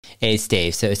Hey, it's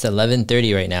Dave. So it's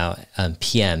 11:30 right now,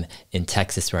 p.m. in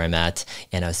Texas where I'm at.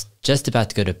 And I was just about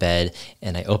to go to bed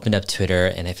and I opened up Twitter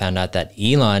and I found out that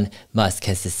Elon Musk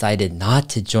has decided not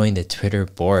to join the Twitter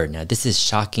board. Now, this is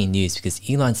shocking news because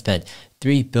Elon spent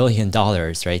 $3 billion,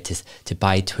 right, to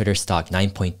buy Twitter stock,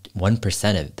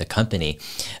 9.1% of the company.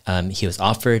 He was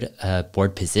offered a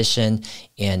board position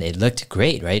and it looked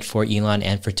great, right, for Elon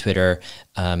and for Twitter,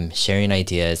 sharing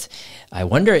ideas. I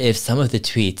wonder if some of the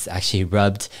tweets actually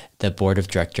rubbed the board of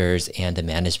directors and the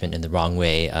management in the wrong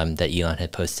way that Elon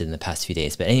had posted in the past few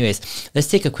days. But anyways, let's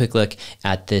take a quick look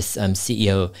at this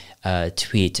CEO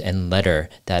tweet and letter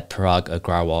that Parag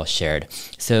Agrawal shared.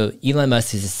 So Elon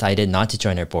Musk has decided not to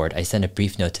join our board. I sent a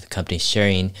brief note to the company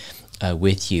sharing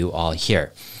with you all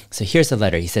here. So here's the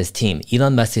letter. He says, team,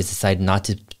 Elon Musk has decided not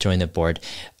to join the board.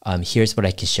 Here's what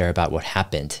I can share about what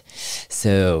happened.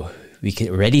 So we could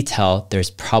already tell there's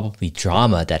probably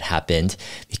drama that happened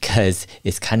because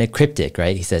it's kind of cryptic,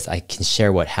 right? He says, I can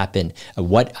share what happened,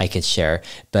 what I can share,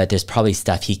 but there's probably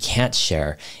stuff he can't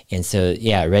share. And so,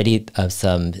 yeah, already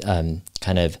some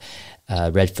kind of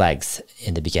red flags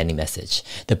in the beginning message.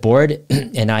 The board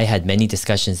and I had many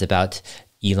discussions about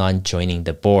Elon joining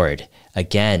the board.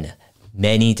 Again,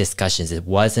 many discussions. It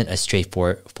wasn't a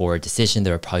straightforward decision.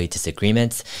 There were probably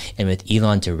disagreements, and with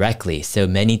Elon directly. So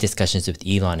many discussions with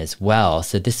Elon as well.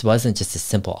 So this wasn't just a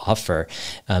simple offer.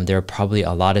 There were probably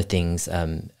a lot of things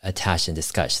attached and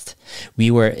discussed. We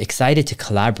were excited to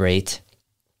collaborate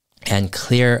and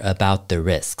clear about the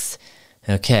risks.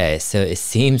 Okay, so it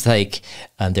seems like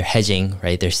they're hedging,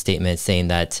 right? Their statement saying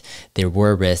that there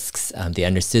were risks, they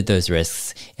understood those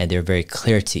risks, and they're very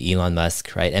clear to Elon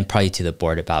Musk, right? And probably to the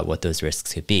board about what those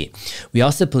risks could be. We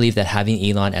also believe that having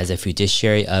Elon as a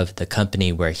fiduciary of the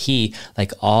company where he,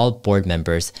 like all board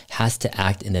members, has to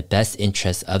act in the best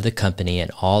interest of the company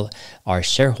and all our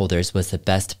shareholders was the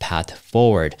best path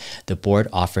forward. The board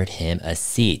offered him a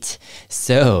seat.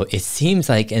 So it seems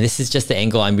like, and this is just the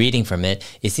angle I'm reading from it,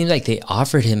 it seems like they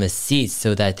offered him a seat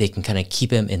so that they can kind of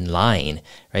keep him in line,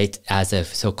 right? As a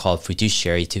so-called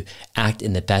fiduciary to act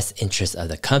in the best interest of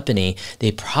the company.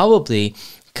 They probably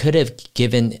could have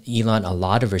given Elon a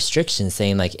lot of restrictions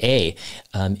saying like, hey,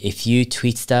 if you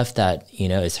tweet stuff that,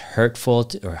 is hurtful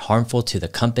or harmful to the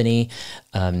company,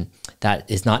 that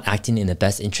is not acting in the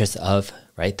best interest of,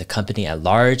 right, the company at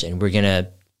large, and we're going to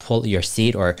pull your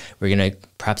seat or we're going to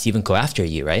perhaps even go after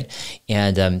you, right?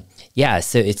 And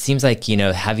so it seems like,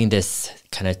 having this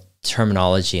kind of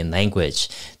terminology and language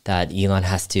that Elon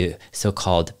has to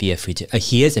so-called be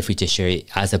he is a fiduciary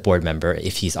as a board member.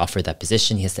 If he's offered that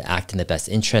position, he has to act in the best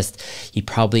interest. He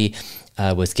probably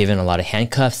was given a lot of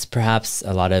handcuffs, perhaps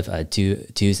a lot of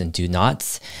do's and do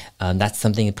nots. That's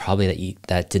something probably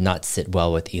that did not sit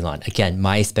well with Elon. Again,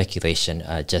 my speculation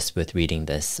just with reading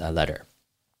this letter.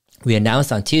 We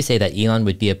announced on Tuesday that Elon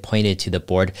would be appointed to the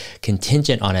board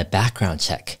contingent on a background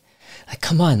check. Like,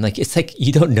 come on, it's like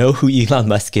you don't know who Elon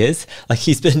Musk is. Like,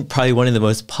 he's been probably one of the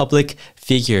most public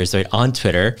figures, right, on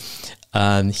Twitter.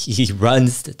 He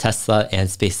runs Tesla and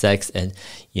SpaceX and,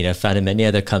 founded many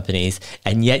other companies.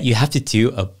 And yet you have to do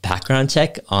a background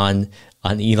check on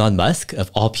Elon Musk, of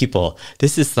all people.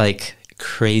 This is like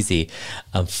crazy.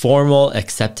 Formal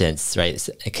acceptance, right?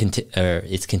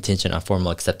 It's contingent on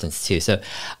formal acceptance too. So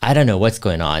I don't know what's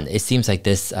going on. It seems like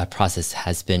this process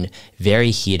has been very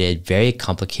heated, very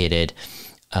complicated.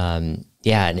 And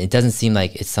it doesn't seem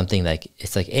like it's something like,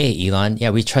 it's like, hey, Elon, yeah,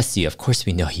 we trust you. Of course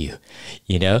we know you,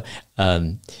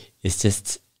 it's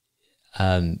just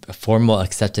a formal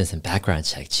acceptance and background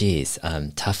check. Geez,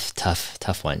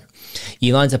 tough one.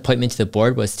 Elon's appointment to the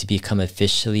board was to become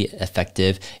officially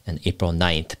effective on April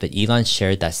 9th, but Elon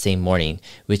shared that same morning,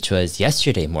 which was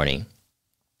yesterday morning.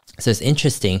 So it's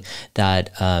interesting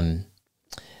that that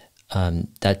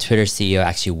Twitter CEO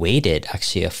actually waited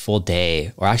a full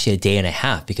day, or actually a day and a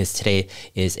half, because today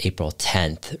is April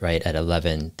 10th, right, at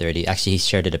 11:30. Actually, he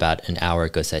shared it about an hour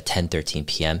ago, so at 10:13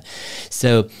 p.m.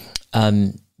 So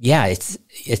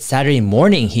it's Saturday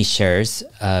morning he shares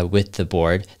with the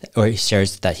board, or he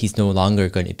shares that he's no longer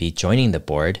going to be joining the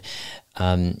board.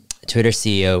 Twitter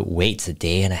CEO waits a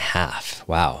day and a half.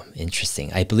 Wow,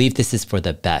 interesting. I believe this is for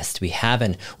the best. We have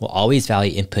and will always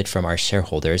value input from our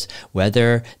shareholders,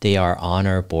 whether they are on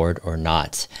our board or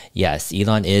not. Yes,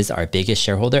 Elon is our biggest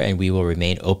shareholder and we will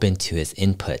remain open to his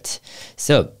input.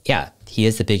 So yeah, he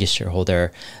is the biggest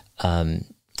shareholder. I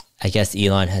guess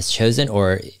Elon has chosen,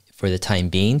 or for the time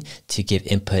being, to give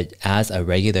input as a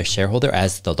regular shareholder,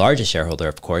 as the largest shareholder,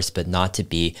 of course, but not to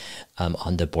be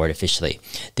on the board officially.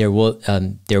 There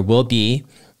will be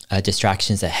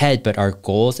distractions ahead, but our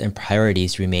goals and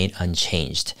priorities remain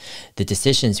unchanged. The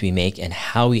decisions we make and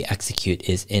how we execute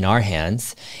is in our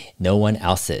hands, no one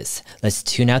else's. Let's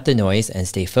tune out the noise and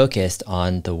stay focused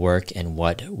on the work and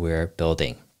what we're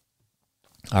building.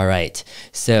 All right,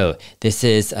 so this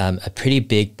is a pretty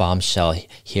big bombshell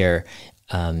here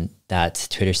that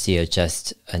Twitter CEO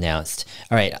just announced.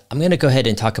 All right, I'm going to go ahead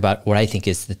and talk about what I think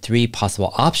is the three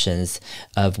possible options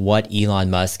of what Elon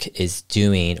Musk is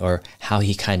doing, or how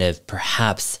he kind of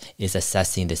perhaps is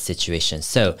assessing the situation.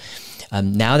 So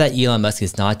now that Elon Musk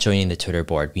is not joining the Twitter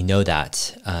board, we know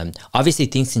that. Obviously,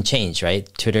 things can change, right?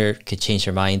 Twitter could change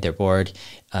their mind, their board.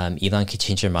 Elon could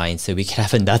change their mind. So we could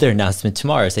have another announcement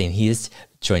tomorrow saying he is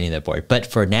joining the board. But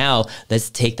for now,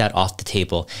 let's take that off the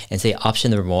table and say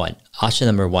option number one. Option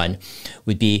number one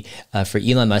would be for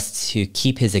Elon Musk to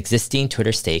keep his existing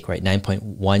Twitter stake, right,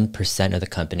 9.1% of the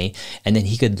company, and then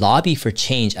he could lobby for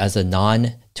change as a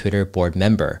non-Twitter board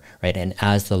member, right, and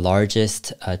as the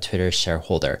largest Twitter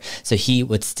shareholder. So he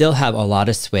would still have a lot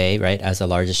of sway, right, as the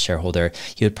largest shareholder.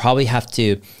 He would probably have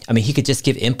to, I mean, he could just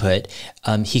give input.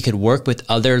 He could work with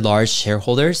other large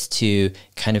shareholders to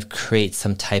kind of create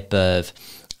some type of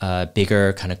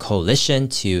bigger kind of coalition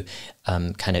to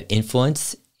kind of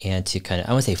influence and to kind of,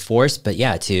 I won't say force, but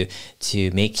yeah, to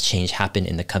make change happen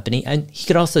in the company. And he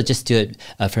could also just do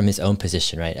it from his own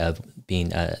position, right, of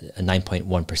being a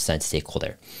 9.1%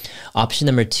 stakeholder. Option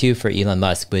number two for Elon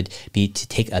Musk would be to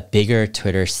take a bigger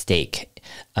Twitter stake.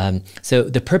 So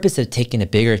the purpose of taking a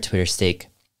bigger Twitter stake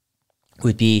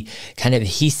would be kind of,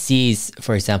 he sees,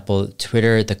 for example,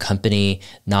 Twitter, the company,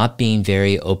 not being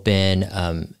very open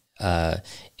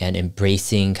and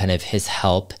embracing kind of his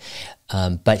help.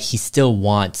 But he still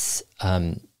wants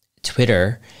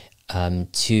Twitter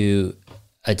to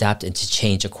adapt and to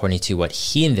change according to what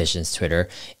he envisions Twitter.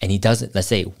 And he doesn't, let's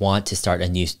say, want to start a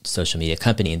new social media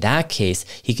company. In that case,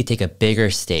 he could take a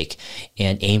bigger stake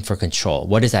and aim for control.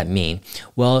 What does that mean?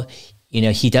 Well, you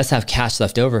know, he does have cash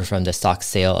left over from the stock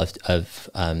sale of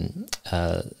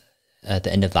at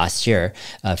the end of last year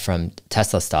from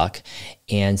Tesla stock.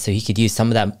 And so he could use some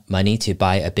of that money to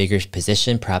buy a bigger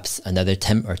position, perhaps another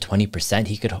 10 or 20%.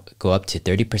 He could go up to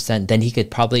 30%. Then he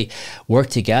could probably work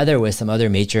together with some other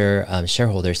major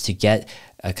shareholders to get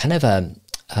a kind of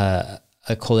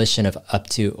a coalition of up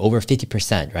to over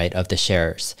 50%, right, of the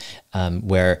shares,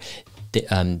 where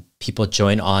the, people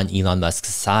join on Elon Musk's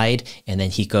side, and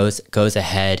then he goes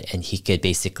ahead and he could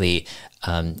basically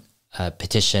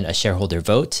petition a shareholder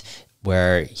vote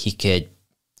where he could,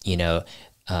 you know,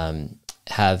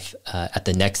 have at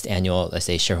the next annual, let's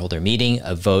say, shareholder meeting,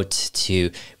 a vote to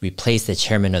replace the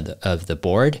chairman of the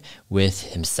board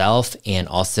with himself, and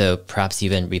also perhaps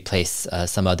even replace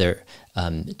some other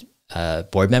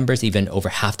board members, even over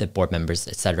half the board members,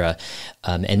 etc.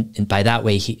 And by that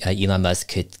way, Elon Musk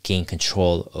could gain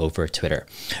control over Twitter.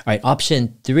 All right,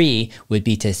 option three would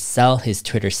be to sell his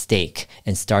Twitter stake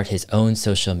and start his own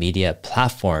social media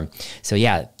platform. So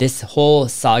yeah, this whole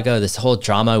saga, this whole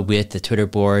drama with the Twitter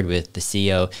board, with the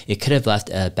CEO, it could have left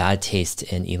a bad taste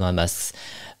in Elon Musk's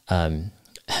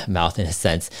mouth, in a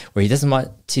sense, where he doesn't want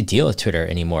to deal with Twitter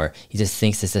anymore. He just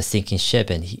thinks it's a sinking ship,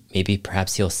 and maybe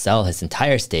perhaps he'll sell his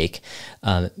entire stake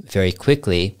very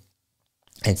quickly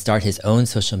and start his own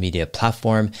social media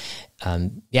platform.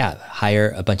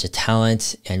 Hire a bunch of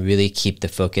talent and really keep the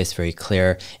focus very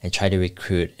clear and try to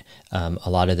recruit a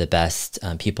lot of the best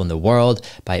people in the world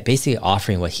by basically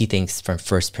offering what he thinks from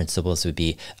first principles would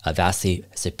be a vastly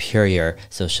superior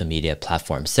social media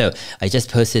platform. So I just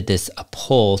posted this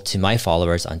poll to my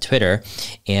followers on Twitter,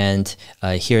 and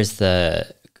here's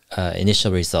the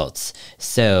initial results.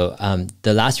 So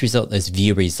the last result is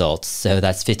view results. So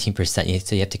that's 15%.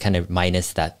 So you have to kind of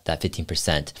minus that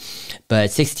 15%.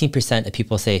 But 16% of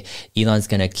people say Elon's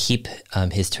going to keep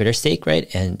his Twitter stake, right,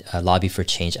 and lobby for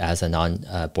change as a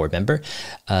non-board member.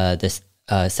 This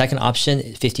second option,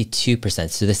 52%.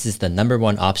 So this is the number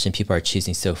one option people are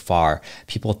choosing so far.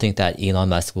 People think that Elon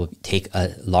Musk will take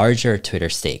a larger Twitter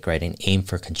stake, right, and aim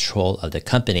for control of the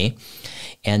company.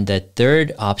 And the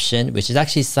third option, which is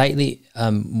actually slightly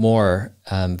more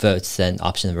votes than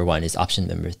option number one, is option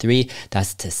number three.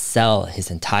 That's to sell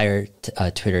his entire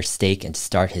Twitter stake and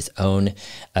start his own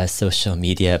social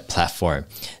media platform.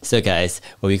 So guys,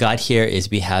 what we got here is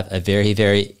we have a very,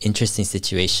 very interesting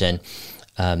situation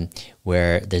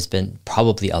where there's been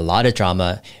probably a lot of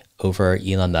drama over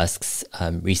Elon Musk's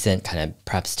recent kind of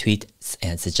perhaps tweets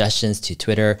and suggestions to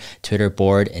Twitter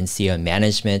board and CEO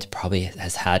management probably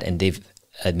has had, and they've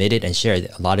admitted and shared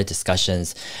a lot of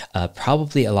discussions,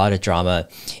 probably a lot of drama.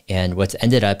 And what's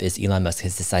ended up is Elon Musk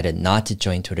has decided not to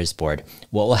join Twitter's board.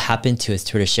 What will happen to his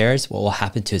Twitter shares? What will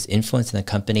happen to his influence in the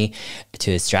company,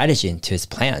 to his strategy, and to his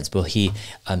plans? Will he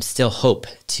still hope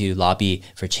to lobby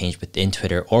for change within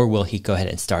Twitter, or will he go ahead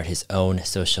and start his own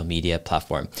social media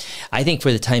platform? I think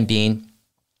for the time being,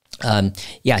 my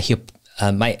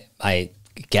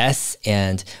guess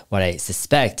and what I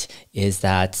suspect is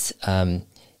that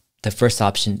the first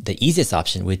option, the easiest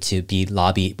option, would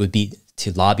be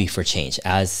to lobby for change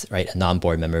as a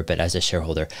non-board member, but as a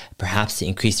shareholder, perhaps to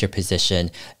increase your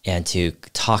position and to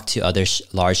talk to other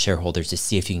large shareholders to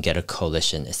see if you can get a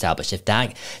coalition established. If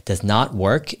that does not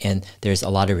work and there's a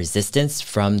lot of resistance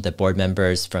from the board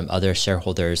members, from other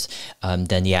shareholders,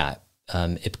 then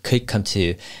it could come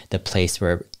to the place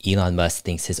where Elon Musk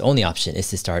thinks his only option is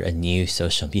to start a new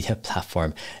social media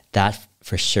platform. That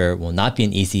for sure will not be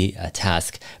an easy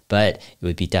task, but it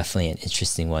would be definitely an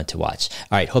interesting one to watch.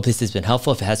 All right, hope this has been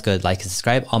helpful. If it has, go ahead, like and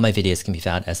subscribe. All my videos can be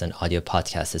found as an audio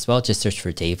podcast as well. Just search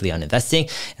for Dave Lee on investing.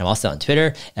 And I'm also on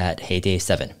Twitter at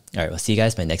HeyDave7. All right, we'll see you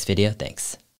guys in my next video.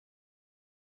 Thanks.